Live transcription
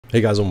Hey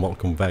guys, and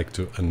welcome back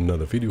to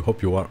another video.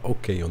 Hope you are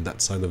okay on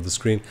that side of the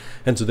screen.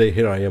 And today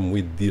here I am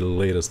with the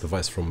latest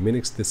device from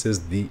Minix. This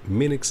is the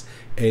Minix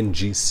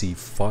NGC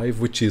 5,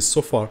 which is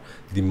so far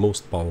the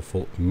most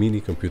powerful mini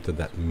computer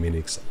that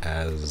Minix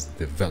has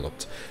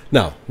developed.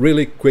 Now,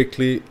 really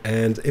quickly,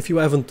 and if you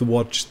haven't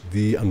watched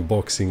the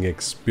unboxing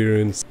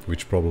experience,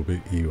 which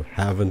probably you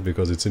haven't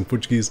because it's in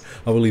Portuguese,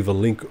 I will leave a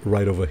link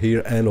right over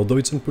here. And although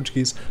it's in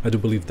Portuguese, I do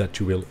believe that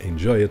you will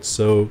enjoy it.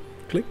 So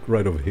click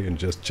right over here and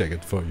just check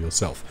it for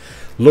yourself.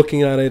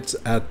 Looking at it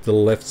at the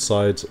left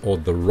side, or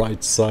the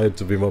right side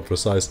to be more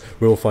precise,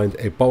 we will find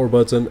a power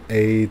button,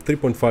 a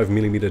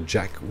 3.5mm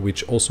jack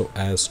which also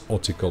has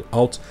optical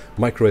out,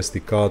 micro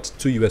SD card,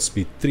 two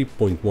USB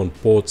 3.1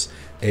 ports,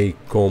 a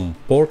COM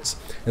port,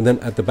 and then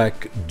at the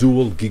back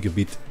dual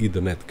gigabit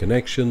Ethernet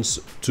connections,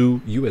 two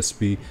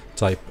USB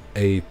type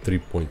A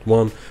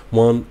 3.1,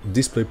 one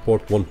display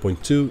port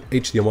 1.2,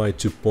 HDMI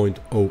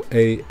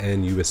 2.0A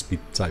and USB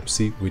type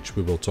C, which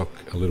we will talk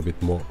a little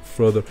bit more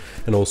further,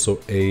 and also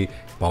a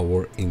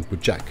power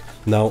input jack.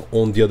 Now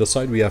on the other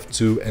side we have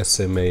two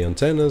SMA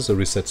antennas, a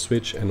reset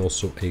switch and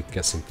also a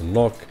Kensington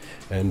lock,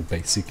 and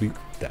basically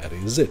that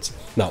is it.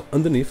 Now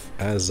underneath,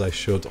 as I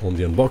showed on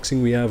the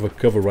unboxing, we have a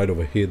cover right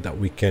over here that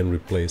we can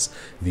replace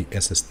the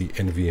SSD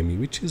NVMe,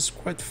 which is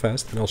quite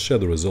fast, and I'll share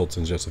the results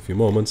in just a few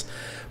moments.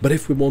 But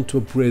if we want to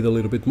upgrade a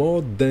little bit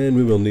more, then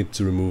we will need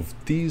to remove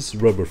these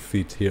rubber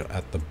feet here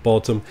at the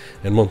bottom,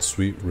 and once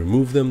we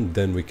remove them,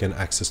 then we can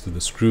access to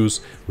the screws,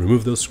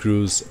 remove those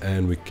screws,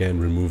 and we can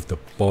remove the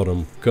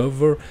bottom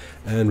cover.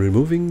 And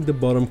removing the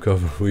bottom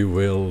cover, we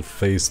will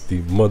face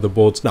the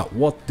motherboard. Now,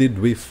 what did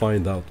we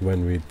find out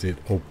when we did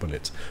open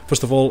it?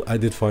 First of all, I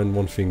did find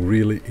one thing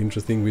really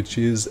interesting, which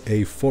is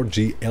a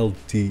 4G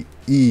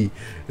LTE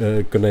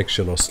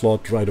connection or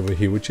slot right over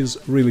here, which is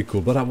really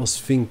cool. But I was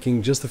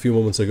thinking just a few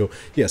moments ago,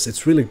 yes,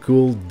 it's really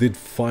cool, did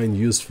find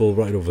useful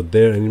right over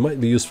there, and it might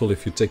be useful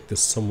if you take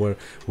this somewhere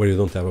where you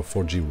don't have a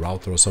 4G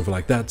router or something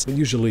like that. But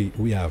usually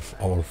we have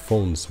our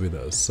phones with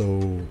us, so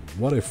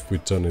what if we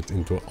turn it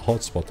into a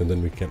hotspot and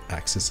then we can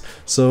access?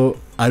 So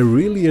I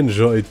really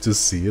enjoyed to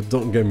see it,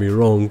 don't get me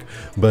wrong,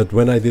 but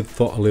when I did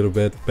thought a little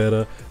bit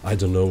better, I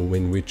don't know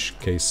in which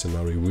case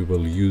scenario we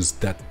will use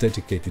that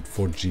dedicated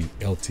 4G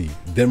LTE.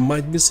 There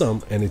might be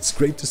some, and it's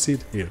great to see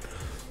it here,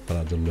 but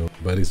I don't know.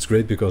 But it's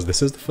great because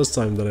this is the first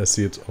time that I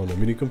see it on a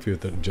mini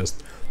computer.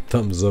 Just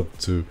thumbs up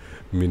to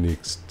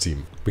Minix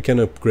team. We can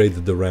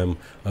upgrade the RAM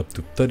up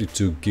to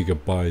 32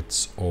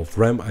 gigabytes of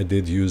RAM. I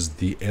did use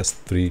the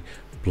S3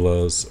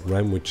 Plus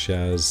RAM, which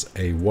has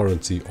a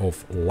warranty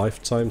of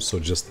lifetime, so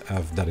just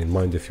have that in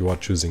mind if you are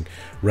choosing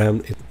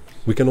RAM.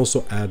 We can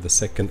also add the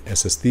second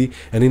SSD,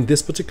 and in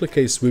this particular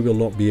case we will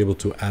not be able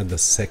to add the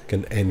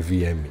second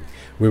NVMe.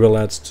 We will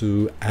add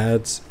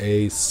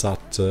a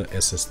SATA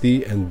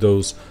SSD, and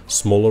those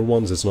smaller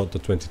ones, it's not the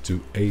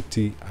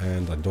 2280,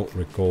 and I don't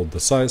recall the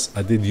size.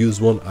 I did use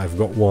one, I've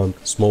got one,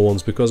 small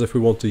ones, because if we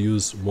want to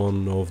use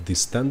one of the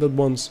standard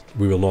ones,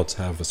 we will not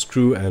have a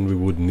screw, and we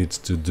would need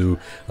to do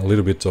a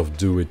little bit of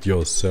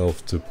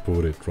do-it-yourself to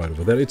put it right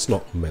over there. It's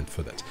not meant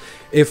for that.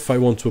 If I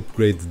want to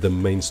upgrade the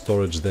main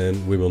storage,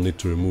 then we will need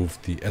to remove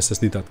the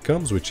SSD that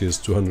comes, which is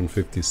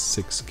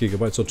 256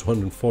 gigabytes or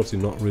 240,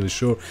 not really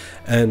sure,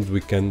 and we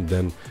can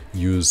then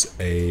use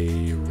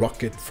a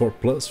Rocket 4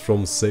 Plus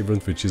from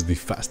Sabrent, which is the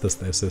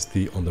fastest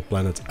SSD on the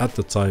planet at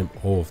the time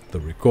of the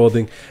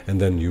recording, and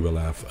then you will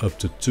have up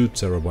to 2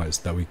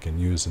 terabytes that we can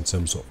use in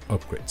terms of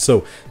upgrades.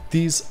 So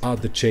these are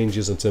the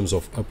changes in terms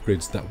of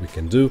upgrades that we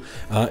can do.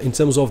 In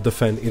terms of the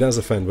fan, it has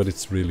a fan, but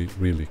it's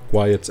really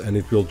quiet, and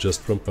it will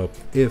just ramp up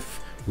if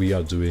we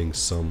are doing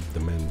some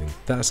demanding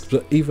tasks,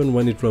 but even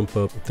when it ramps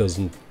up, it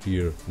doesn't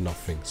hear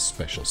nothing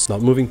special. Now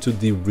moving to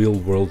the real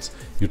world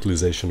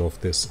utilization of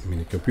this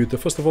mini computer.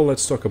 First of all,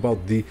 let's talk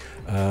about the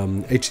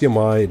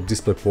HDMI,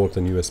 DisplayPort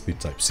and USB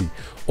Type-C.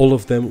 All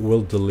of them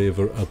will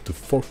deliver up to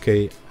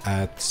 4K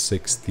at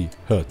 60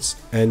 Hz.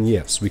 And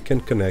yes, we can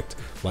connect,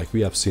 like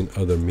we have seen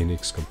other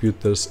Minix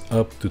computers,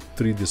 up to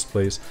 3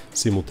 displays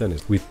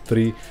simultaneously. With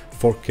 3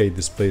 4K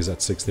displays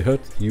at 60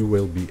 Hz, you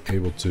will be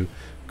able to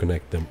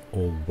connect them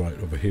all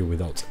right over here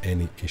without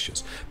any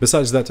issues.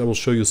 Besides that, I will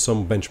show you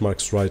some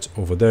benchmarks right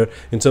over there.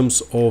 In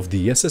terms of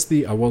the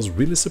SSD, I was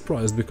really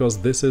surprised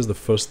because this is the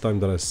first time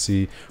that I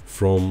see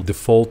from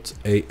default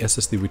a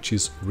SSD which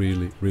is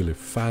really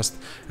fast,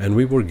 and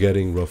we were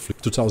getting roughly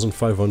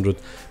 2500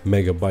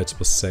 megabytes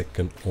per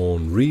second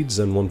on reads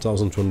and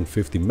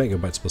 1250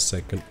 megabytes per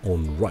second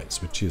on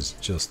writes, which is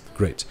just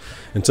great.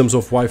 In terms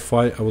of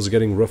Wi-Fi, I was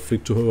getting roughly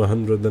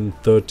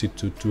 230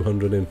 to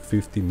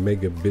 250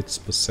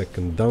 megabits per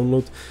second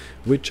download,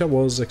 which I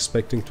was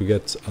expecting to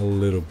get a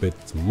little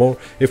bit more.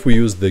 If we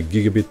use the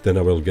gigabit, then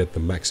I will get the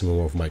maximum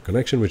of my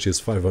connection, which is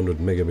 500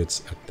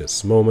 megabits at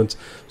this moment,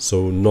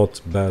 so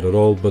not bad at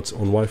all. But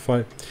on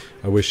Wi-Fi,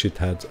 I wish it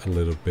had a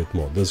little bit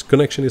more. The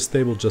connection is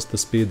stable, just the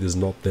speed is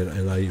not there,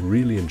 and I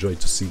really enjoy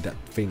to see that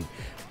thing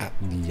at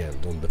the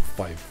end on the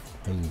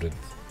 500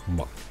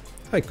 mark.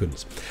 My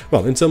goodness.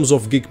 Well, in terms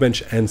of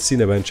Geekbench and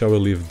Cinebench, I will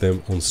leave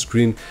them on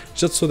screen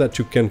just so that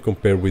you can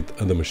compare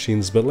with other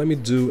machines. But let me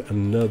do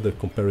another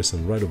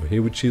comparison right over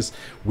here, which is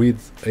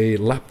with a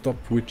laptop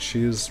which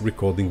is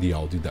recording the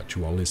audio that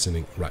you are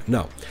listening right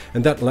now.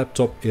 And that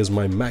laptop is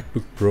my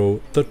MacBook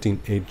Pro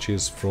 13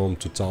 inches from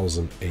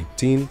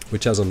 2018,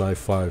 which has an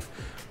i5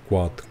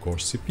 quad-core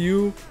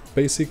CPU,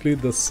 basically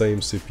the same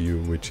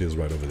CPU which is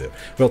right over there.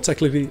 Well,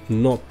 technically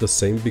not the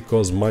same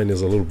because mine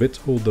is a little bit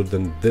older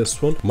than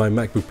this one. My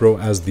MacBook Pro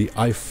has the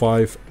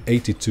i5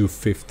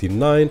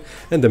 8259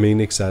 and the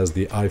Minix has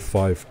the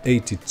i5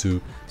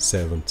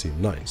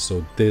 8279.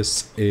 So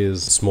this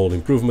is a small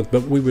improvement,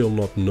 but we will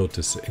not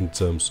notice it in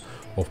terms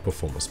of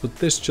performance. But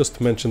this just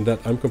to mention that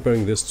I'm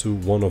comparing this to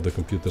one of the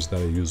computers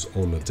that I use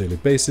on a daily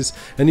basis,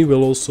 and you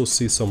will also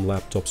see some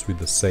laptops with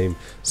the same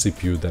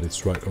CPU that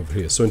it's right over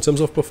here. So in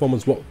terms of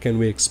performance, what can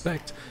we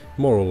expect?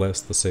 More or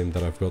less the same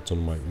that I've got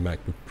on my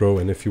MacBook Pro.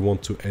 And if you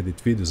want to edit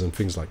videos and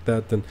things like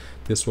that, then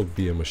this will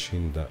be a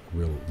machine that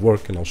will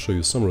work, and I'll show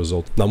you some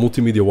results. Now,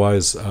 multimedia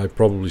wise, I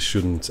probably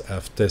shouldn't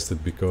have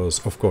tested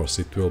because of course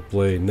it will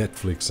play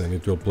Netflix and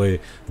it will play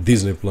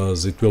Disney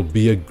Plus. It will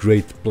be a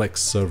great Plex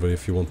server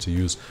if you want to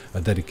use a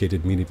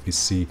dedicated mini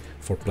PC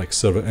for Plex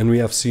server, and we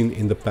have seen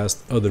in the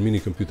past other mini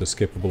computers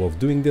capable of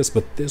doing this,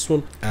 but this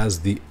one has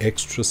the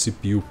extra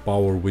CPU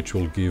power which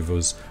will give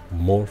us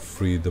more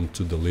freedom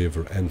to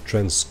deliver and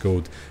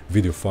transcode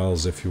video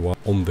files if you are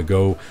on the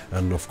go,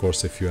 and of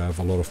course if you have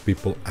a lot of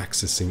people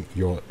accessing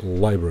your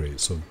library.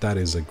 So that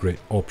is a great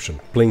option.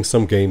 Playing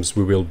some games,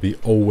 we will be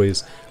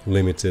always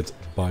limited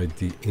by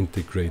the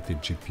integrated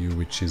GPU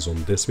which is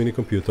on this mini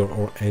computer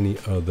or any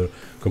other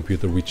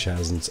computer which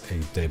hasn't a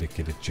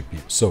dedicated GPU.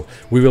 So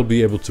we will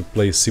be able to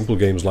play simple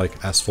games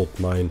like Asphalt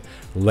 9,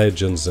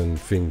 Legends and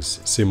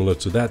things similar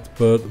to that,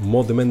 but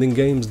more demanding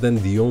games,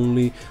 then the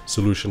only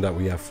solution that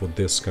we have for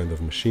this kind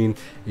of machine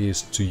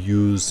is to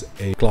use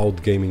a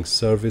cloud gaming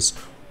service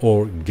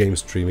or game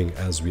streaming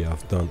as we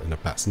have done in the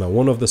past. Now,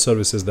 one of the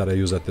services that I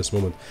use at this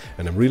moment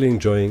and I'm really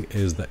enjoying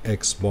is the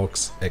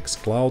Xbox X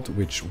Cloud,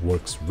 which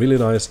works really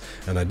nice,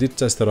 and I did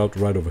test it out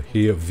right over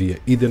here via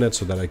Ethernet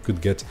so that I could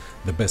get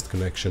the best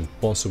connection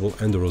possible,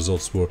 and the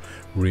results were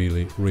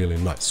really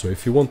nice. So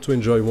if you want to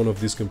enjoy one of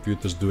these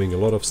computers doing a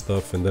lot of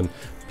stuff and then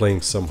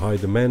playing some high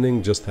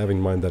demanding, just have in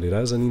mind that it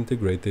has an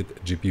integrated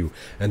GPU,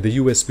 and the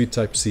USB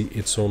Type-C,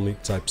 it's only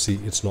Type-C,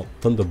 it's not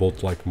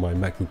Thunderbolt like my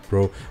MacBook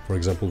Pro, for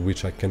example,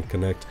 which I can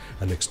connect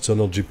an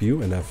external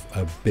GPU and have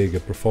a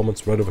bigger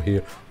performance. Right over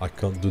here I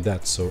can't do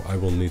that, so I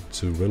will need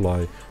to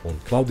rely on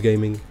cloud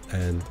gaming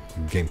and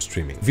game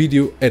streaming.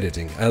 Video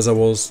editing, as I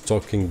was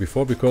talking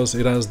before, because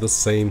it has the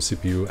same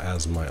CPU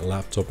as my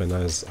laptop, and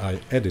as I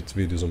edit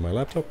videos on my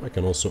laptop I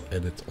can also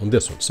edit on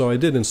this one. So I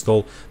did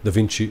install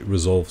DaVinci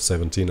Resolve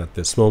 17 at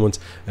this moment,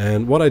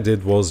 and what I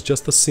did was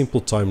just a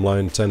simple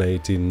timeline,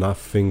 1080,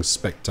 nothing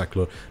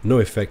spectacular, no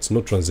effects,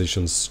 no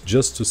transitions,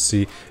 just to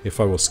see if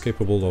I was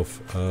capable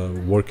of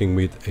working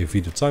with a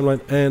video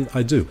timeline, and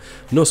I do.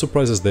 No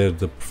surprises there,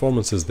 the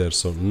performance is there,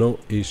 so no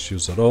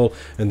issues at all.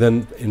 And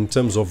then in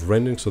terms of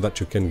rendering, so that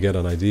you can get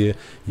an idea,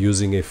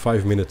 using a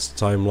 5 minutes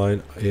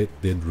timeline, it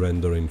did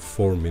render in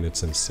 4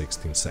 minutes and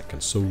 16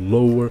 seconds, so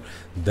lower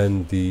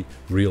than the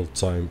real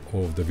time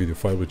of the video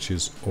file, which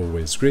is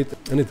always great,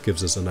 and it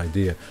gives us an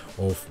idea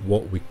of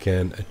what we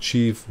can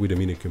achieve with a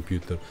mini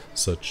computer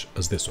such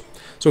as this one.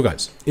 So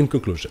guys, in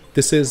conclusion,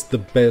 this is the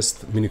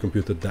best mini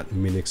computer that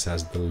Minix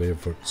has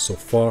delivered so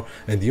far,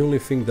 and the only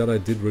thing that I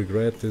did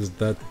regret is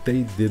that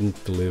they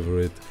didn't deliver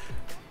it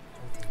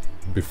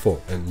before,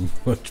 and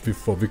much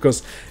before,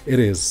 because it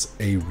is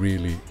a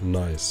really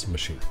nice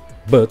machine.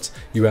 But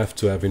you have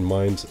to have in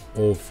mind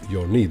of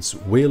your needs.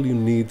 Will you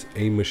need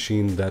a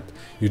machine that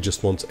you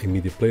just want a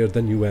media player?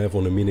 Then you have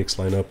on a Minix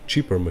lineup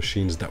cheaper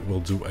machines that will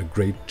do a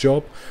great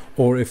job.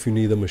 Or if you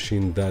need a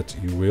machine that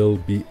you will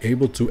be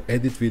able to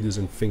edit videos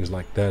and things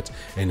like that,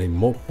 and a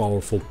more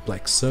powerful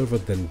Plex server,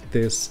 then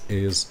this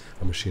is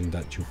a machine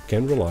that you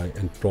can rely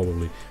and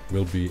probably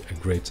will be a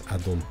great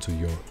add-on to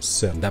your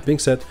set. That being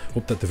said,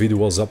 hope that the video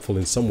was helpful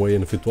in some way,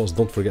 and if it was,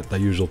 don't forget the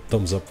usual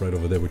thumbs up right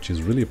over there, which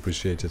is really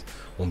appreciated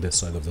on this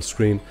side of the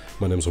screen.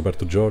 My name is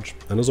Roberto Jorge,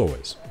 and as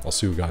always, I'll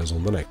see you guys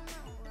on the next.